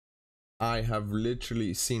I have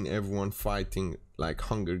literally seen everyone fighting like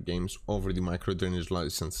Hunger Games over the micro drainage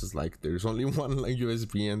licenses. Like there's only one like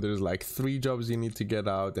USB and there's like 3 jobs you need to get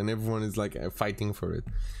out and everyone is like fighting for it.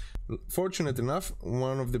 Fortunate enough,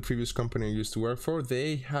 one of the previous company I used to work for,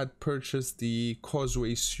 they had purchased the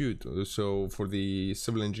Causeway suite, so for the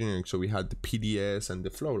civil engineering, so we had the PDS and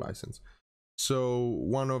the flow license. So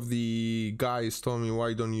one of the guys told me,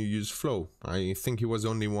 why don't you use flow? I think he was the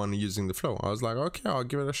only one using the flow. I was like, okay, I'll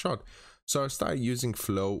give it a shot. So I started using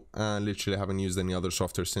flow and literally haven't used any other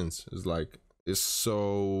software since. It's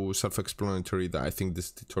so self-explanatory that I think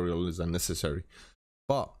this tutorial is unnecessary.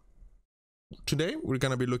 But today we're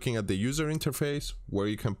gonna be looking at the user interface, where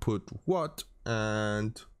you can put what,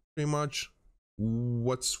 and pretty much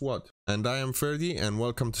what's what. And I am Ferdi and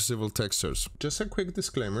welcome to Civil TechSource. Just a quick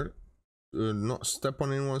disclaimer. Not step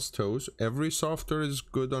on anyone's toes. Every software is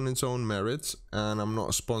good on its own merits, and I'm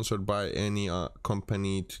not sponsored by any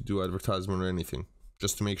company to do advertisement or anything,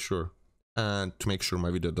 just to make sure, and to make sure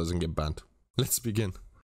my video doesn't get banned. Let's begin.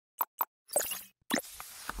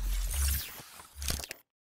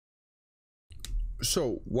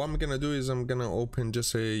 So what I'm gonna do is I'm gonna open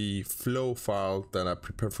just a flow file that I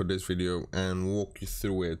prepared for this video and walk you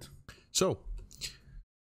through it. So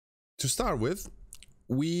to start with,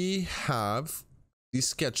 we have the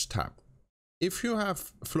sketch tab. If you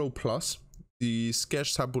have Flow Plus, the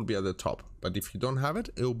sketch tab will be at the top, but if you don't have it,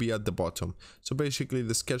 it will be at the bottom. So basically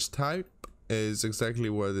the sketch type is exactly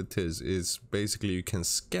what it is basically you can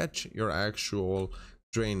sketch your actual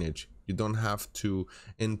drainage. You don't have to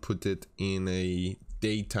input it in a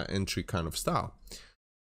data entry kind of style.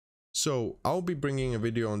 So I'll be bringing a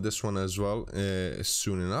video on this one as well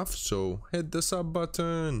soon enough, so hit the sub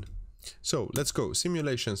button. So let's go.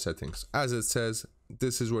 Simulation settings. As it says,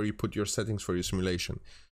 this is where you put your settings for your simulation.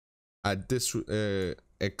 At this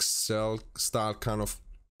Excel style kind of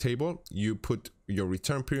table, you put your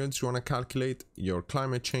return periods you want to calculate, your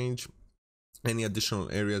climate change, any additional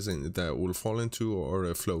areas that will fall into,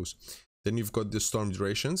 or flows. Then you've got the storm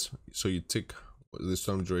durations, so you tick the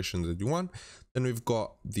storm durations that you want. Then we've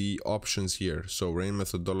got the options here, so rain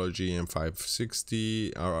methodology,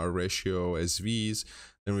 M560, RR ratio, SVs.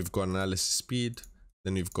 Then we've got analysis speed.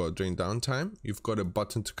 Then we've got drain downtime. You've got a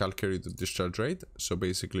button to calculate the discharge rate, so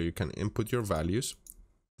basically you can input your values,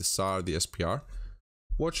 the SAR, the SPR.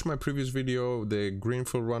 Watch my previous video, the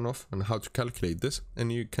greenfield runoff, and how to calculate this,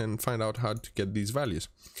 and you can find out how to get these values.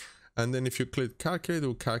 And then if you click calculate, it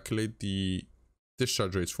will calculate the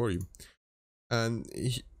discharge rates for you. And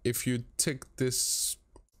if you tick this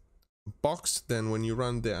box, then when you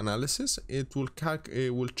run the analysis, it will check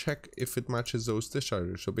if it matches those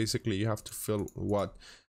discharges. So basically you have to fill what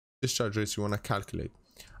discharge rates you want to calculate.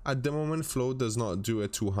 At the moment, Flow does not do a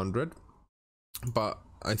 200, but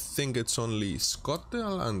I think it's only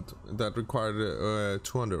Scotland that required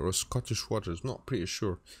 200, or Scottish Waters, not pretty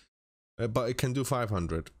sure, but it can do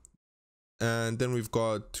 500. And then we've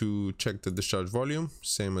got to check the discharge volume,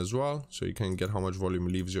 same as well, so you can get how much volume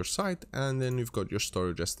leaves your site. And then we've got your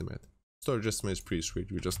storage estimate. Storage estimate is pretty sweet.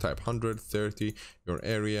 You just type 130, your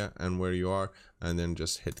area and where you are, and then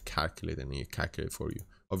just hit calculate, and it calculate for you.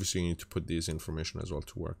 Obviously you need to put this information as well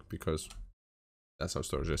to work, because that's how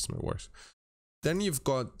storage estimate works. Then you've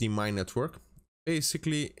got the My Network.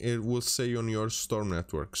 Basically it will say on your storm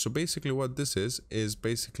network. So basically what this is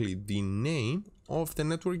basically the name of the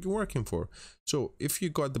network you're working for. So if you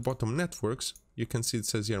got the bottom networks, you can see it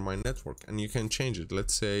says here My Network, and you can change it.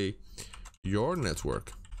 Let's say your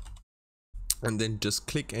network, and then just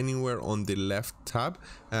click anywhere on the left tab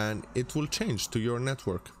and it will change to your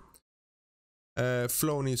network.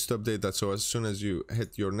 Flow needs to update that, so as soon as you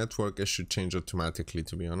hit your network, it should change automatically,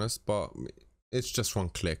 to be honest, but it's just one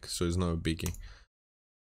click, so it's not a biggie.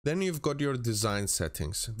 Then you've got your design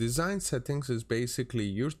settings. Design settings is basically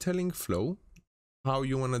you're telling Flow how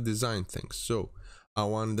you want to design things. So I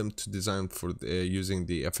want them to design for using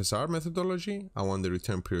the FSR methodology. I want the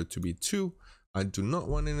return period to be 2. I do not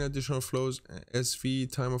want any additional flows.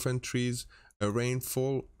 SV, time of entries,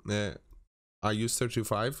 rainfall, I use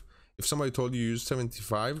 35. If somebody told you use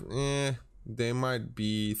 75, they might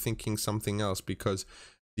be thinking something else, because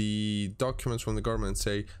the documents from the government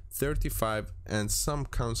say 35, and some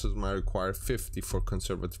councils might require 50 for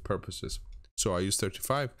conservative purposes. So I use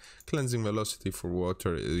 35. Cleansing velocity for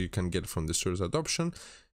water, you can get from the sewers adoption.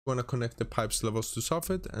 You want to connect the pipes levels to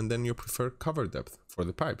soffit, and then you prefer cover depth for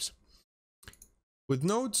the pipes. With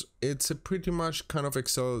nodes, it's a pretty much kind of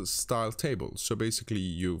Excel style table. So basically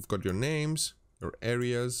you've got your names, your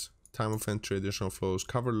areas, time of entry, additional flows,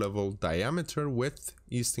 cover level, diameter, width,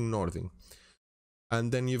 easting, northing.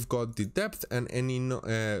 And then you've got the depth and any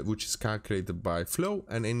which is calculated by flow,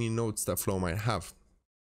 and any nodes that flow might have.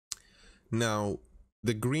 Now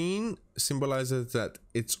the green symbolizes that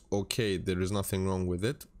it's okay, there is nothing wrong with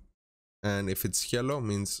it, and if it's yellow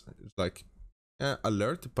means it's like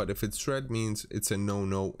alert, but if it's red means it's a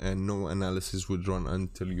no and no analysis would run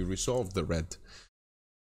until you resolve the red.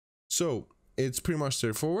 So it's pretty much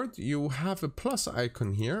straightforward. You have a plus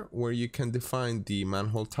icon here where you can define the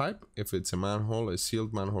manhole type, if it's a manhole, a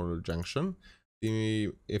sealed manhole, or junction.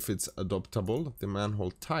 If it's adoptable, the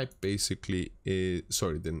manhole type basically is,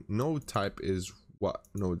 sorry, the node type is what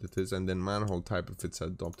node it is, and then manhole type if it's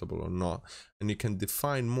adoptable or not. And you can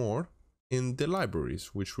define more in the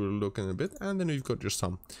libraries, which we'll look in a bit. And then we've got your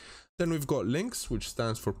sum. Then we've got links, which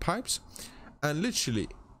stands for pipes, and literally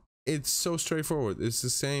it's so straightforward. It's the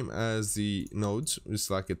same as the nodes. It's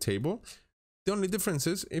like a table. The only difference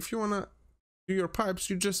is if you want to do your pipes,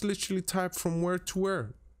 you just literally type from where to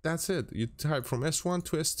where. That's it. You type from S1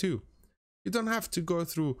 to S2. You don't have to go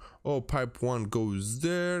through, oh, pipe 1 goes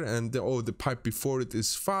there, and the pipe before it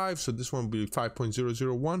is 5, so this one will be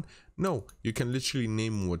 5.001. No, you can literally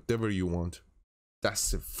name whatever you want. That's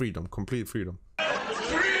the freedom, complete freedom.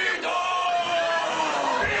 Freedom!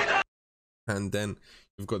 And then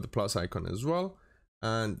you've got the plus icon as well,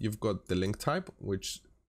 and you've got the link type, which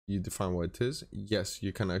you define what it is. Yes,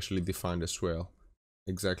 you can actually define the swell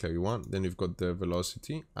exactly how you want. Then you've got the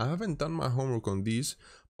velocity. I haven't done my homework on these,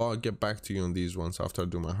 but I'll get back to you on these ones after I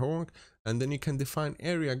do my homework. And then you can define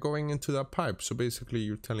area going into that pipe. So basically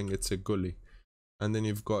you're telling it's a gully. And then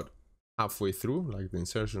you've got halfway through, like the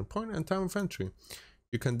insertion point, and time of entry.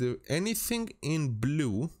 You can do anything in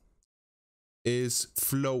blue is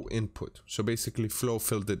flow input. So basically flow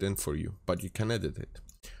filled it in for you, but you can edit it.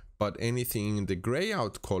 But anything in the gray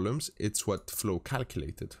out columns, it's what flow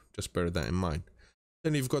calculated. Just bear that in mind.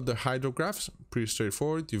 Then you've got the hydrographs, pretty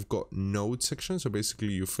straightforward. You've got node section, so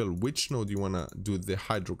basically you fill which node you want to do the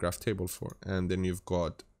hydrograph table for. And then you've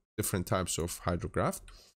got different types of hydrograph.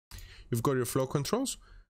 You've got your flow controls.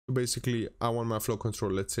 So basically I want my flow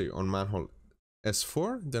control, let's say on manhole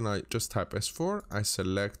S4, then I just type S4, I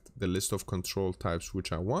select the list of control types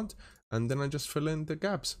which I want, and then I just fill in the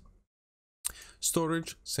gaps.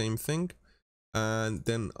 Storage, same thing. And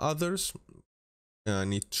then others, I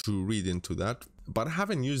need to read into that, but I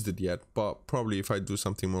haven't used it yet, but probably if I do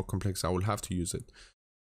something more complex I will have to use it.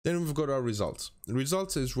 Then we've got our results.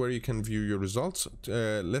 Results is where you can view your results.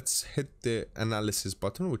 Let's hit the analysis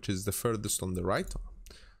button, which is the furthest on the right,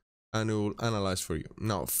 and it will analyze for you.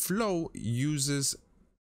 Now flow uses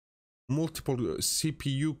multiple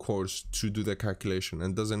CPU cores to do the calculation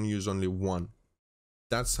and doesn't use only one.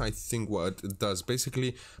 That's, I think, what it does.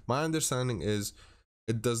 Basically my understanding is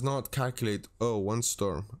it does not calculate, oh, one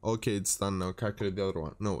storm, okay, it's done, now calculate the other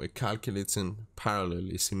one. No, it calculates in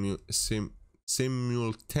parallelly,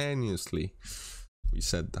 simultaneously. We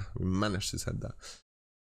said that, we managed to say that.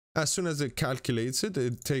 As soon as it calculates it,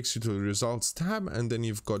 it takes you to the results tab, and then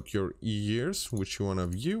you've got your years which you want to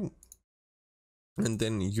view, and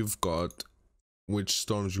then you've got which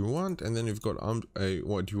storms you want, and then you've got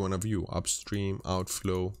what you want to view, upstream,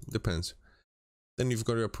 outflow, depends. Then you've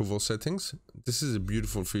got your approval settings. This is a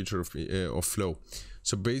beautiful feature of flow.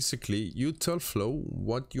 So basically you tell flow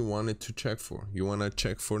what you want it to check for. You want to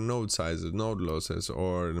check for node sizes, node losses,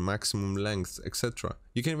 or the maximum length, etc.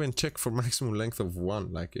 You can even check for maximum length of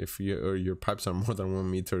 1. Like if your pipes are more than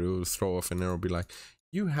 1 meter, it will throw off an error, be like,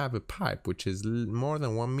 you have a pipe which is more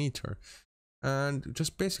than 1 meter. And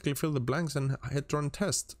just basically fill the blanks and hit run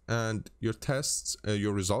test, and your tests,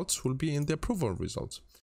 your results will be in the approval results.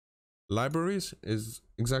 Libraries is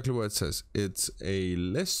exactly what it says. It's a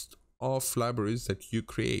list of libraries that you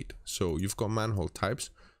create. So you've got manhole types,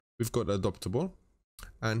 we've got adoptable,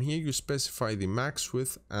 and here you specify the max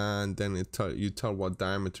width, and then you tell what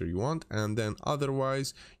diameter you want, and then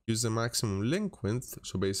otherwise use the maximum link width.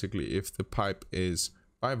 So basically if the pipe is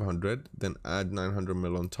 500, then add 900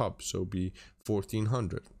 mil on top, so be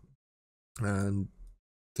 1400. And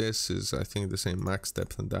this is, I think, the same max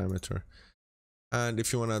depth and diameter. And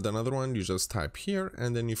if you want to add another one, you just type here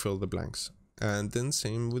and then you fill the blanks. And then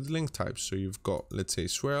same with link types. So you've got, let's say,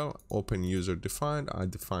 swale, open user defined. I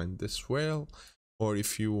define this swale. Or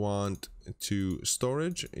if you want to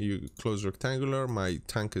storage, you close rectangular. My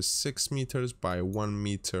tank is 6 meters by 1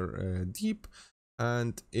 meter deep.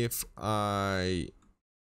 And if I'm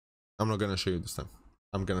not going to show you this time.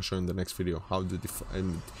 I'm going to show you in the next video how to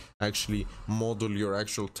actually model your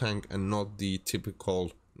actual tank and not the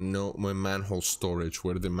typical manhole storage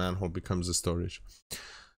where the manhole becomes the storage.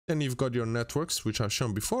 Then you've got your networks, which I've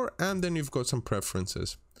shown before, and then you've got some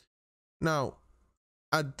preferences. Now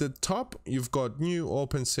At the top, you've got new,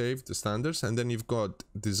 open, save, the standards, and then you've got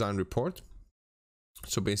design report.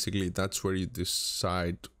 So basically, that's where you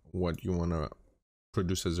decide what you want to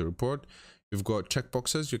produce as a report. You've got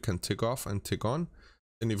checkboxes you can tick off and tick on.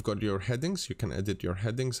 Then you've got your headings. You can edit your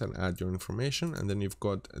headings and add your information. And then you've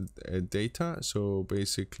got data. So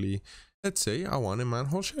basically, let's say I want a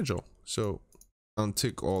manhole schedule. So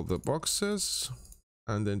untick all the boxes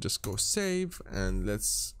and then just go save. And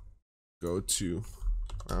let's go to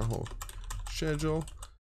manhole schedule.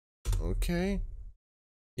 Okay.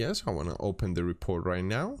 Yes, I want to open the report right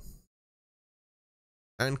now.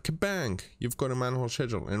 And kabang, you've got a manhole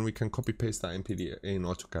schedule, and we can copy paste that in PDF in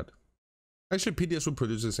AutoCAD. Actually, PDS will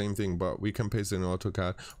produce the same thing, but we can paste it in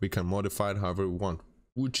AutoCAD. We can modify it however we want,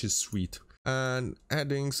 which is sweet. And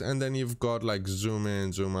headings, and then you've got like zoom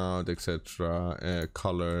in, zoom out, etc.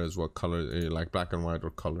 Colors, what color, like black and white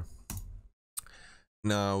or color.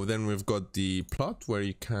 Now then we've got the plot where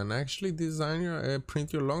you can actually design your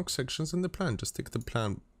print your long sections in the plan. Just tick the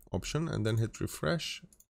plan option and then hit refresh.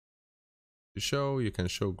 To show, you can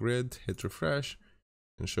show grid, hit refresh,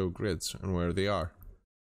 and show grids and where they are.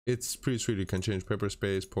 It's pretty sweet. You can change paper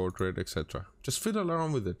space, portrait, etc. Just fiddle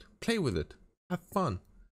around with it, play with it, have fun.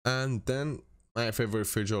 And then my favorite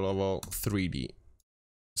visual of all, 3D.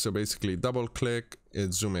 So basically double click,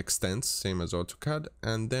 it zoom extends, same as AutoCAD,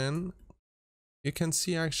 and then you can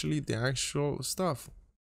see actually the actual stuff.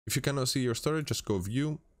 If you cannot see your storage, just go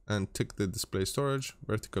view and tick the display storage,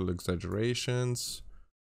 vertical exaggerations,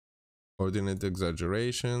 ordinate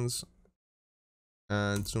exaggerations,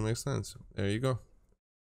 and zoom extends. There you go.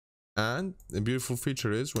 And the beautiful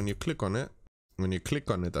feature is when you click on it,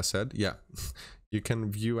 I said, yeah, you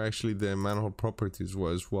can view actually the manhole properties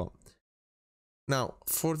as well. Now,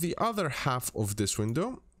 for the other half of this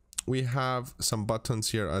window, we have some buttons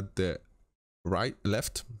here at the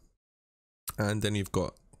left, and then you've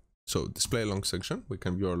got, so display long section, we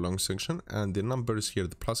can view our long section, and the numbers here,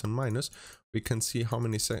 the plus and minus, we can see how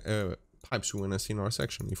many pipes we want to see in our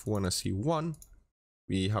section. If we want to see 1,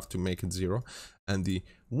 we have to make it 0, and the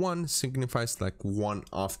 1 signifies like 1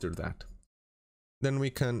 after that. Then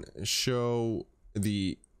we can show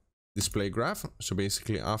the display graph. So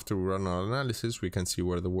basically after we run our analysis, we can see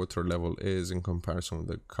where the water level is in comparison with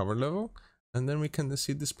the cover level, and then we can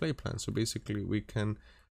see display plan. So basically we can,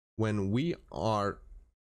 when we are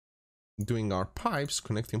doing our pipes,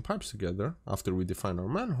 connecting pipes together, after we define our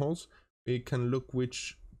manholes, we can look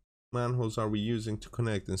which manholes are we using to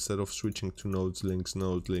connect instead of switching to nodes, links,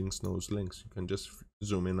 nodes, links, nodes, links. You can just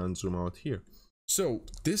zoom in and zoom out here. So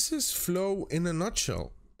this is Flow in a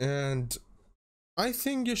nutshell, and I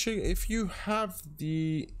think you should, if you have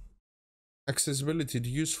the accessibility to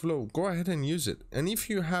use Flow, go ahead and use it. And if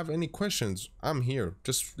you have any questions, I'm here.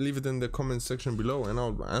 Just leave it in the comment section below and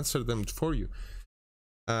I'll answer them for you.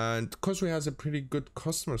 And Causeway has a pretty good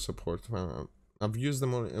customer support. I've used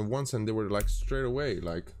them once and they were like straight away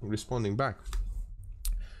like responding back.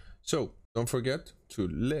 So don't forget to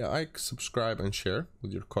like, subscribe and share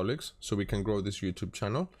with your colleagues so we can grow this YouTube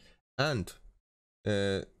channel. And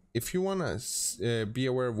if you want to be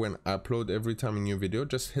aware when I upload every time a new video,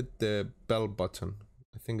 just hit the bell button.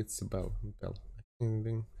 I think it's the bell.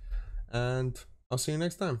 And I'll see you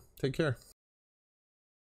next time. Take care.